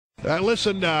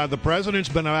Listen, the president's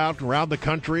been out around the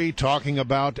country talking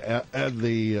about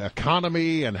the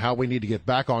economy and how we need to get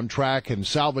back on track and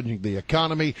salvaging the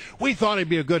economy. We thought it'd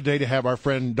be a good day to have our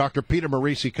friend Dr. Peter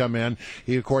Morici come in.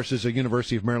 He, of course, is a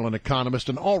University of Maryland economist,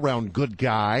 an all-round good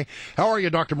guy. How are you,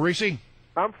 Dr. Morici?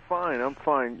 I'm fine.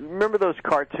 Remember those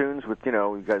cartoons with,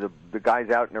 you got the guy's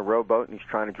out in a rowboat and he's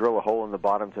trying to drill a hole in the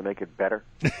bottom to make it better?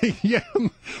 Yeah.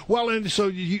 Well, and so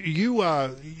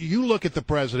you look at the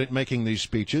president making these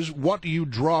speeches. What do you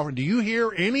draw? Do you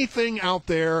hear anything out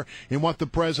there in what the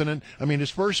president, his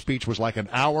first speech was like an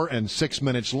hour and 6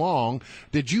 minutes long.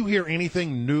 Did you hear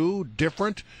anything new,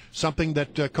 different, something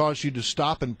that caused you to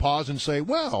stop and pause and say,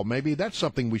 well, maybe that's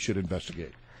something we should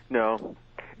investigate? No.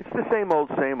 It's the same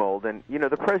old, and,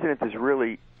 the president is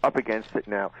really up against it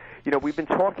now. We've been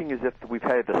talking as if we've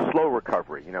had a slow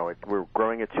recovery. We're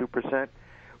growing at 2%.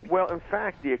 Well, in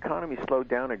fact, the economy slowed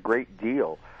down a great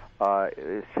deal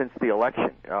since the election.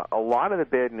 A lot of the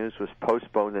bad news was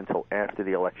postponed until after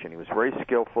the election. He was very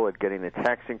skillful at getting the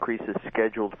tax increases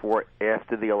scheduled for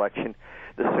after the election,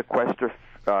 the sequester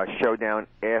showdown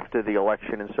after the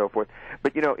election, and so forth.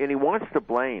 But, and he wants to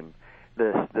blame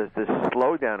the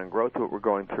slowdown in growth that we're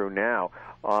going through now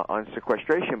on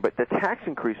sequestration, but the tax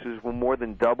increases will more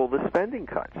than double the spending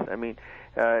cuts.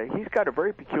 He's got a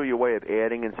very peculiar way of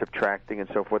adding and subtracting and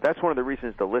so forth. That's one of the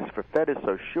reasons the list for Fed is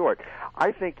so short.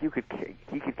 I think he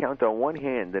could count on one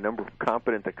hand the number of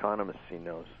competent economists he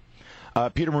knows.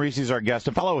 Peter Morici is our guest.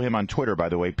 And follow him on Twitter, by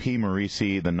the way, P.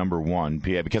 Morici, the number 1,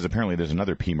 because apparently there's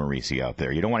another P. Morici out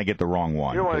there. You don't want to get the wrong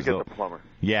one. You don't want to get the plumber.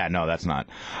 Yeah, no, that's not.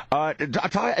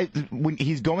 When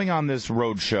he's going on this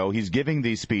road show, he's giving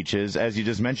these speeches. As you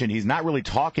just mentioned, he's not really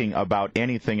talking about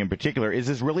anything in particular. Is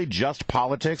this really just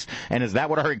politics? And is that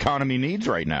what our economy needs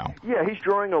right now? Yeah, he's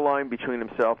drawing a line between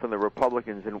himself and the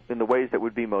Republicans in the ways that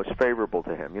would be most favorable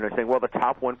to him. Saying, well, the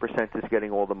top 1% is getting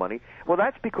all the money. Well,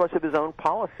 that's because of his own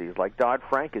policies, like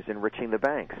Dodd-Frank is enriching the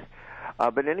banks.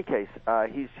 But in any case,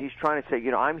 he's trying to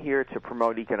say, I'm here to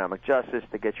promote economic justice,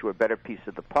 to get you a better piece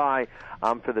of the pie.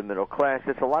 I'm for the middle class.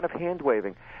 It's a lot of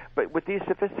hand-waving. But with these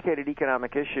sophisticated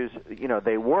economic issues,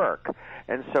 they work.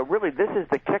 And so really this is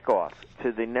the kickoff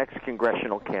to the next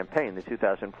congressional campaign, the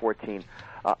 2014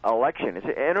 election.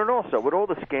 And also, with all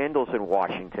the scandals in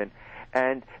Washington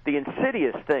and the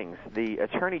insidious things the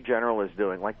Attorney General is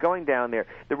doing, like going down there,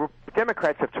 the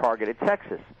Democrats have targeted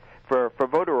Texas for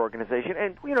voter organization,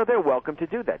 and they're welcome to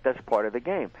do that. That's part of the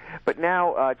game. But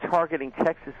now targeting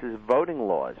Texas's voting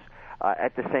laws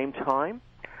at the same time.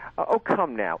 Oh,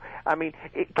 come now.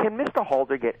 Can Mr.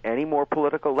 Holder get any more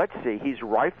political? Let's see. He's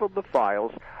rifled the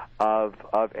files of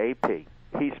AP.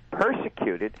 He's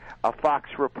persecuted a Fox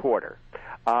reporter.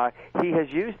 He has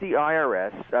used the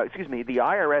IRS. The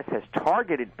IRS has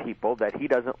targeted people that he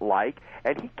doesn't like,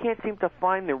 and he can't seem to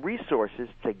find the resources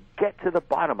to get to the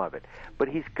bottom of it. But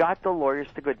he's got the lawyers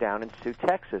to go down and sue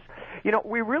Texas.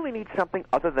 We really need something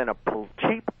other than a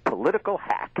cheap political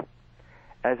hack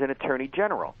as an attorney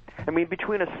general.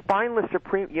 Between a spineless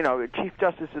Chief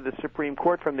Justice of the Supreme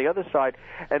Court from the other side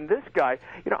and this guy,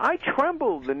 I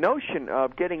tremble the notion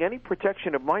of getting any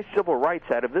protection of my civil rights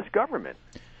out of this government.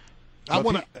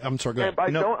 I'm sorry, go ahead. I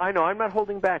know, I'm not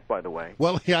holding back, by the way.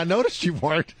 Well, yeah, I noticed you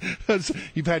weren't.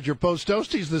 You've had your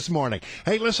post-toasties this morning.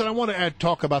 Hey, listen, I want to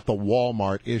talk about the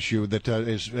Walmart issue that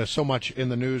is so much in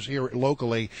the news here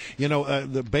locally.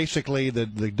 Basically, the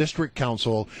district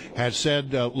council has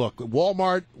said, look,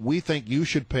 Walmart, we think you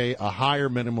should pay a higher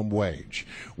minimum wage.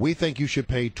 We think you should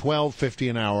pay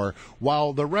 $12.50 an hour,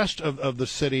 while the rest of the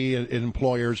city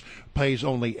employers pays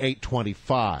only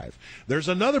 $8.25. There's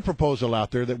another proposal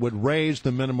out there that would raise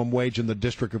the minimum wage in the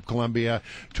District of Columbia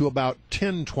to about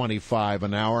 $10.25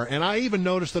 an hour. And I even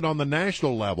noticed that on the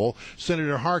national level,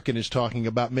 Senator Harkin is talking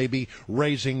about maybe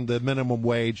raising the minimum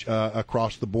wage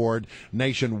across the board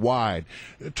nationwide.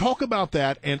 Talk about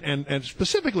that and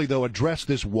specifically, though, address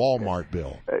this Walmart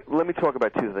bill. Let me talk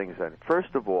about two things then.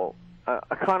 First of all,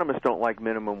 economists don't like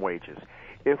minimum wages.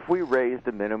 If we raise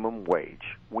the minimum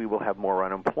wage, we will have more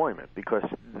unemployment because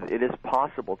it is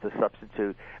possible to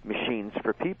substitute machines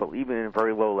for people, even in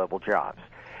very low-level jobs.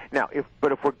 Now, if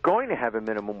we're going to have a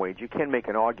minimum wage, you can make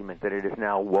an argument that it is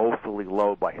now woefully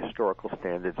low by historical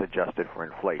standards adjusted for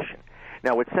inflation.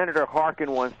 Now, what Senator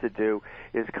Harkin wants to do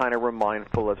is kind of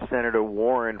remindful of Senator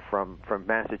Warren from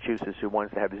Massachusetts, who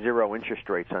wants to have zero interest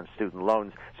rates on student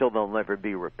loans so they'll never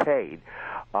be repaid.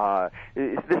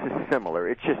 This is similar.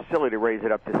 It's just silly to raise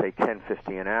it up to, say,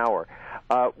 $10.50 an hour.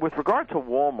 With regard to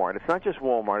Walmart, it's not just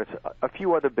Walmart. It's a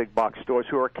few other big box stores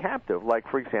who are captive. Like,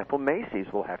 for example,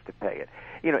 Macy's will have to pay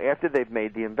it, after they've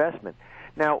made the investment.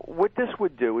 Now, what this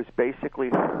would do is basically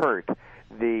hurt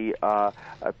the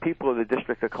people of the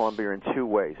District of Columbia in two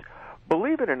ways.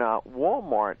 Believe it or not,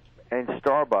 Walmart and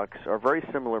Starbucks are very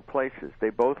similar places. They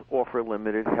both offer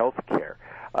limited health care.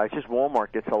 It's just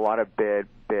Walmart gets a lot of bad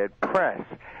press,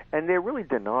 and they're really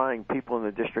denying people in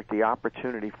the district the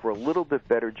opportunity for a little bit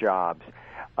better jobs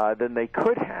than they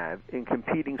could have in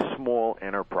competing small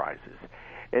enterprises.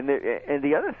 And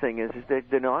the other thing is they're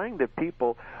denying the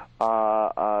people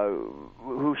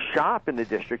who shop in the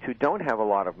district, who don't have a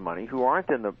lot of money, who aren't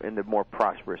in the more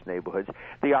prosperous neighborhoods,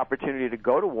 the opportunity to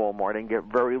go to Walmart and get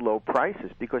very low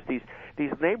prices, because these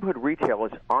neighborhood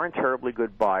retailers aren't terribly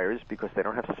good buyers because they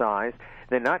don't have size.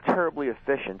 They're not terribly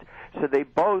efficient, so they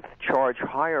both charge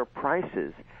higher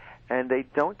prices, and they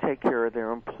don't take care of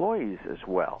their employees as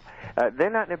well. They're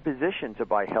not in a position to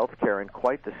buy health care in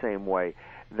quite the same way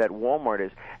that Walmart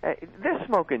is. They're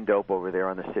smoking dope over there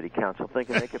on the city council,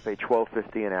 thinking they could pay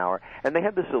 $12.50 an hour, and they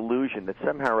have this illusion that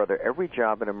somehow or other every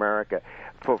job in America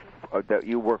that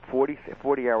you work 40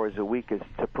 hours a week is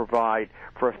to provide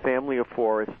for a family of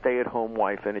four, a stay-at-home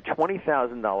wife, and a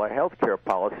 $20,000 health care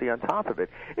policy on top of it.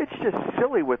 It's just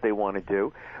silly what they want to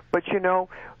do. But,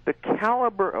 the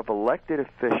caliber of elected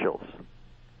officials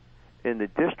in the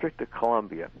District of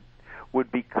Columbia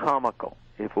would be comical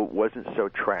if it wasn't so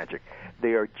tragic.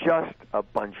 They are just a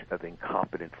bunch of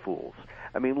incompetent fools.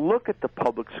 I mean, look at the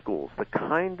public schools, the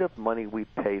kind of money we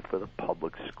pay for the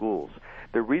public schools.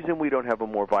 The reason we don't have a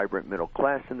more vibrant middle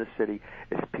class in the city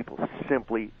is people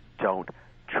simply don't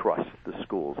trust the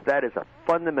schools. That is a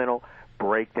fundamental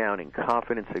breakdown in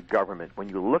confidence in government. When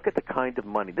you look at the kind of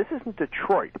money, this isn't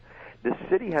Detroit. The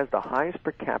city has the highest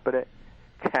per capita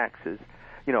taxes,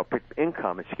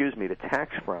 income, to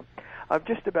tax from, of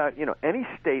just about any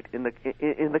state in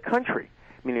the country.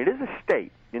 I mean, it is a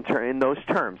state in those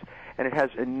terms, and it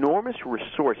has enormous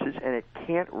resources, and it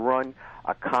can't run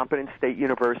a competent state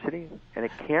university, and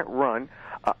it can't run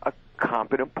a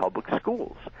competent public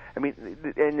schools. I mean,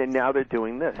 and now they're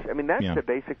doing this. I mean, that's the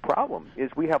basic problem,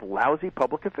 is we have lousy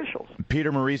public officials.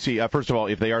 Peter Morici, first of all,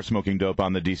 if they are smoking dope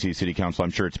on the D.C. City Council,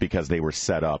 I'm sure it's because they were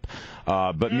set up.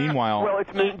 But meanwhile... Well,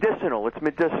 it's medicinal. It's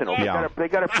medicinal. Yeah. They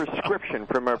got a prescription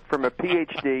from a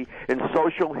Ph.D. in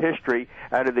social history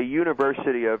out of the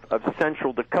University of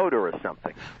Central Dakota or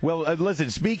something. Well, listen,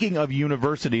 speaking of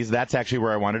universities, that's actually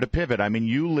where I wanted to pivot. I mean,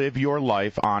 you live your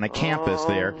life on a campus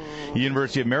there,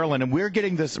 University of Maryland, and we're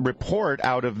getting this report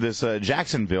out of this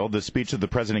Jacksonville, the speech that the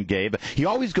president gave. He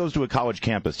always goes to a college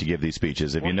campus to give these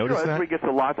speeches. Have you noticed that? That's where he gets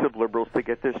lots of liberals to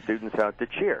get their students out to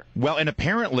cheer. Well, and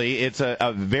apparently it's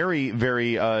a very,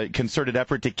 very concerted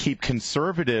effort to keep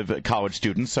conservative college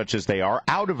students, such as they are,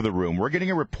 out of the room. We're getting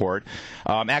a report.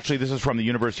 Actually, this is from the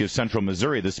University of Central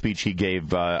Missouri, the speech he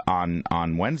gave on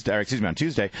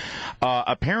Tuesday.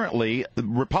 Apparently,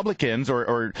 Republicans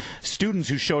or students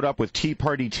who showed up with Tea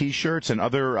Party T-shirts and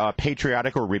other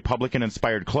patriotic or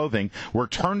Republican-inspired clothing were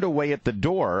turned away at the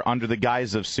door under the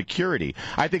guise of security.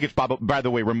 I think it's, by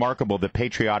the way, remarkable that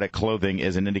patriotic clothing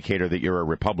is an indicator that you're a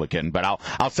Republican, but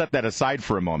I'll set that aside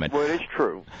for a moment. Well, it is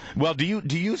true. Well, do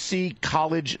you see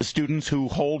college students who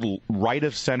hold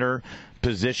right-of-center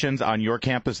positions on your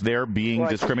campus there being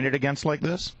discriminated against like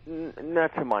this?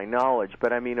 Not to my knowledge,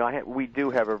 but I mean, we do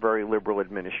have a very liberal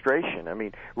administration. I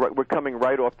mean, we're coming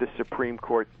right off the Supreme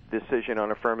Court decision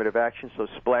on affirmative action, so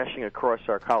splashing across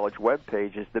our college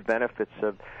webpage is the benefits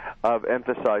of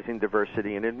emphasizing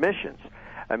diversity in admissions.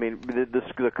 I mean,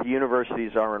 the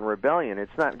universities are in rebellion.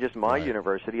 It's not just my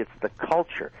university; it's the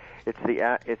culture. It's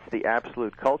the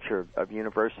absolute culture of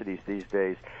universities these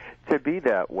days to be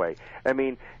that way. I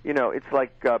mean, it's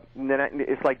like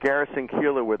Garrison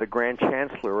Keillor were the Grand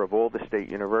Chancellor of all the state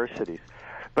universities.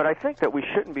 But I think that we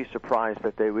shouldn't be surprised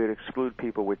that they would exclude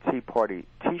people with Tea Party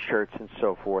T-shirts and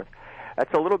so forth.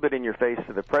 That's a little bit in your face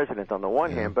to the president on the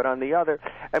one hand, but on the other,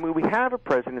 I mean, we have a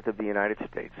president of the United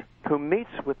States who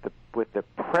meets with the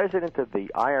president of the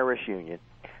IRS union.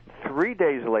 3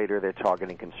 days later, they're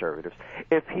targeting conservatives.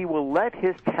 If he will let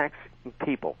his tax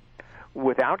people,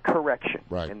 without correction,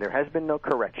 and there has been no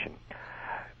correction,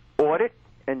 audit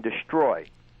and destroy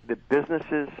the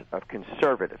businesses of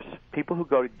conservatives, people who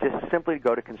simply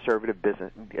go to conservative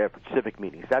business civic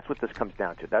meetings. That's what this comes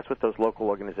down to. That's what those local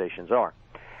organizations are.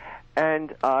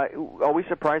 And are we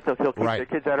surprised they'll keep their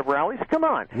kids out of rallies? Come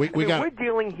on. We're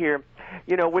dealing here,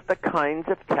 with the kinds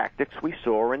of tactics we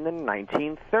saw in the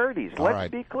 1930s. Let's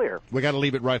be clear. We got to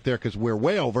leave it right there because we're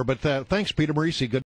way over. But thanks, Peter Morici. Good.